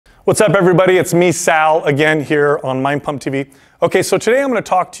What's up, everybody? It's me, Sal, again here on Mind Pump TV. Okay, so today I'm going to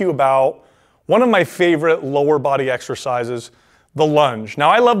talk to you about one of my favorite lower body exercises, the lunge.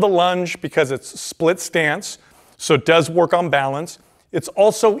 Now, I love the lunge because it's split stance, so it does work on balance. It's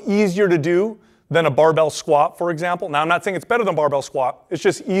also easier to do than a barbell squat, for example. Now, I'm not saying it's better than barbell squat. It's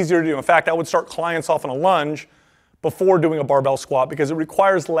just easier to do. In fact, I would start clients off in a lunge before doing a barbell squat because it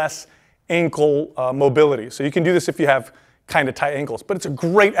requires less ankle mobility. So you can do this if you have kind of tight ankles, but it's a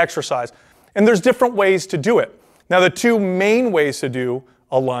great exercise. And there's different ways to do it. Now, the two main ways to do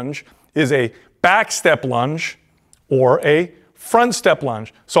a lunge is a back step lunge or a front step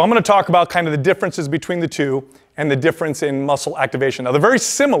lunge. So I'm going to talk about kind of the differences between the two and the difference in muscle activation. Now, they're very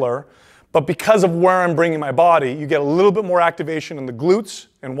similar, but because of where I'm bringing my body, you get a little bit more activation in the glutes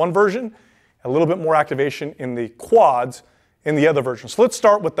in one version, a little bit more activation in the quads in the other version. So let's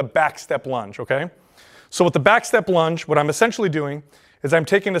start with the back step lunge, okay? So with the back step lunge, what I'm essentially doing is I'm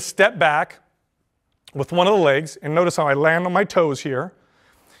taking a step back with one of the legs, and notice how I land on my toes here.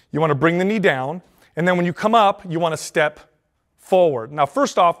 You want to bring the knee down, and then when you come up, you want to step forward. Now,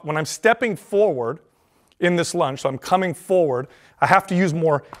 first off, when I'm stepping forward in this lunge, so I'm coming forward, I have to use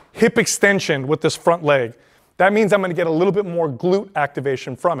more hip extension with this front leg. That means I'm going to get a little bit more glute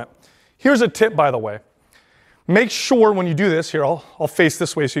activation from it. Here's a tip, by the way. Make sure when you do this, here, I'll face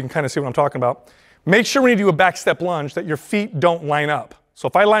this way so you can kind of see what I'm talking about. Make sure when you do a back step lunge that your feet don't line up. So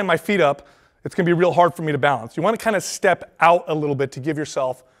if I line my feet up, it's going to be real hard for me to balance. You want to kind of step out a little bit to give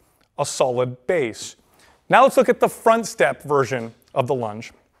yourself a solid base. Now let's look at the front step version of the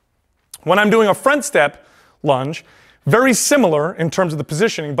lunge. When I'm doing a front step lunge, very similar in terms of the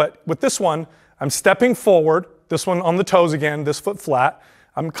positioning, but with this one, I'm stepping forward, this one on the toes again, this foot flat.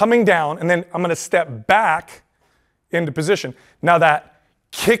 I'm coming down, and then I'm going to step back into position. Now that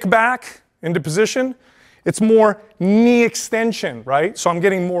kick back into position, it's more knee extension, right? So I'm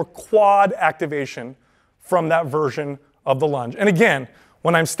getting more quad activation from that version of the lunge. And again,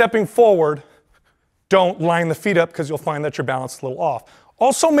 when I'm stepping forward, don't line the feet up because you'll find that your balance is a little off.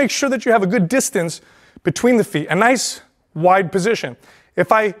 Also, make sure that you have a good distance between the feet, a nice wide position.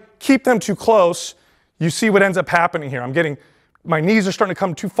 If I keep them too close, you see what ends up happening here. My knees are starting to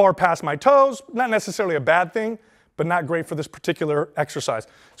come too far past my toes. Not necessarily a bad thing, but not great for this particular exercise. So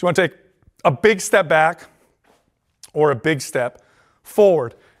you want to take a big step back or a big step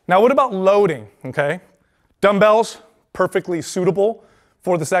forward. Now, what about loading, okay? Dumbbells, perfectly suitable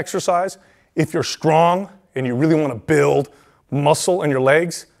for this exercise. If you're strong and you really want to build muscle in your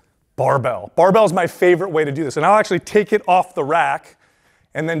legs, barbell. Barbell is my favorite way to do this. And I'll actually take it off the rack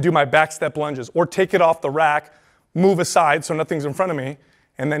and then do my back step lunges, or take it off the rack, move aside so nothing's in front of me,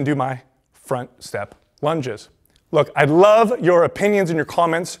 and then do my front step lunges. Look, I'd love your opinions and your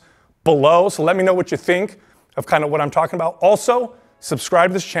comments below, so let me know what you think of kind of what I'm talking about. Also,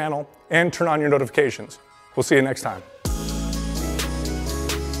 subscribe to this channel and turn on your notifications. We'll see you next time.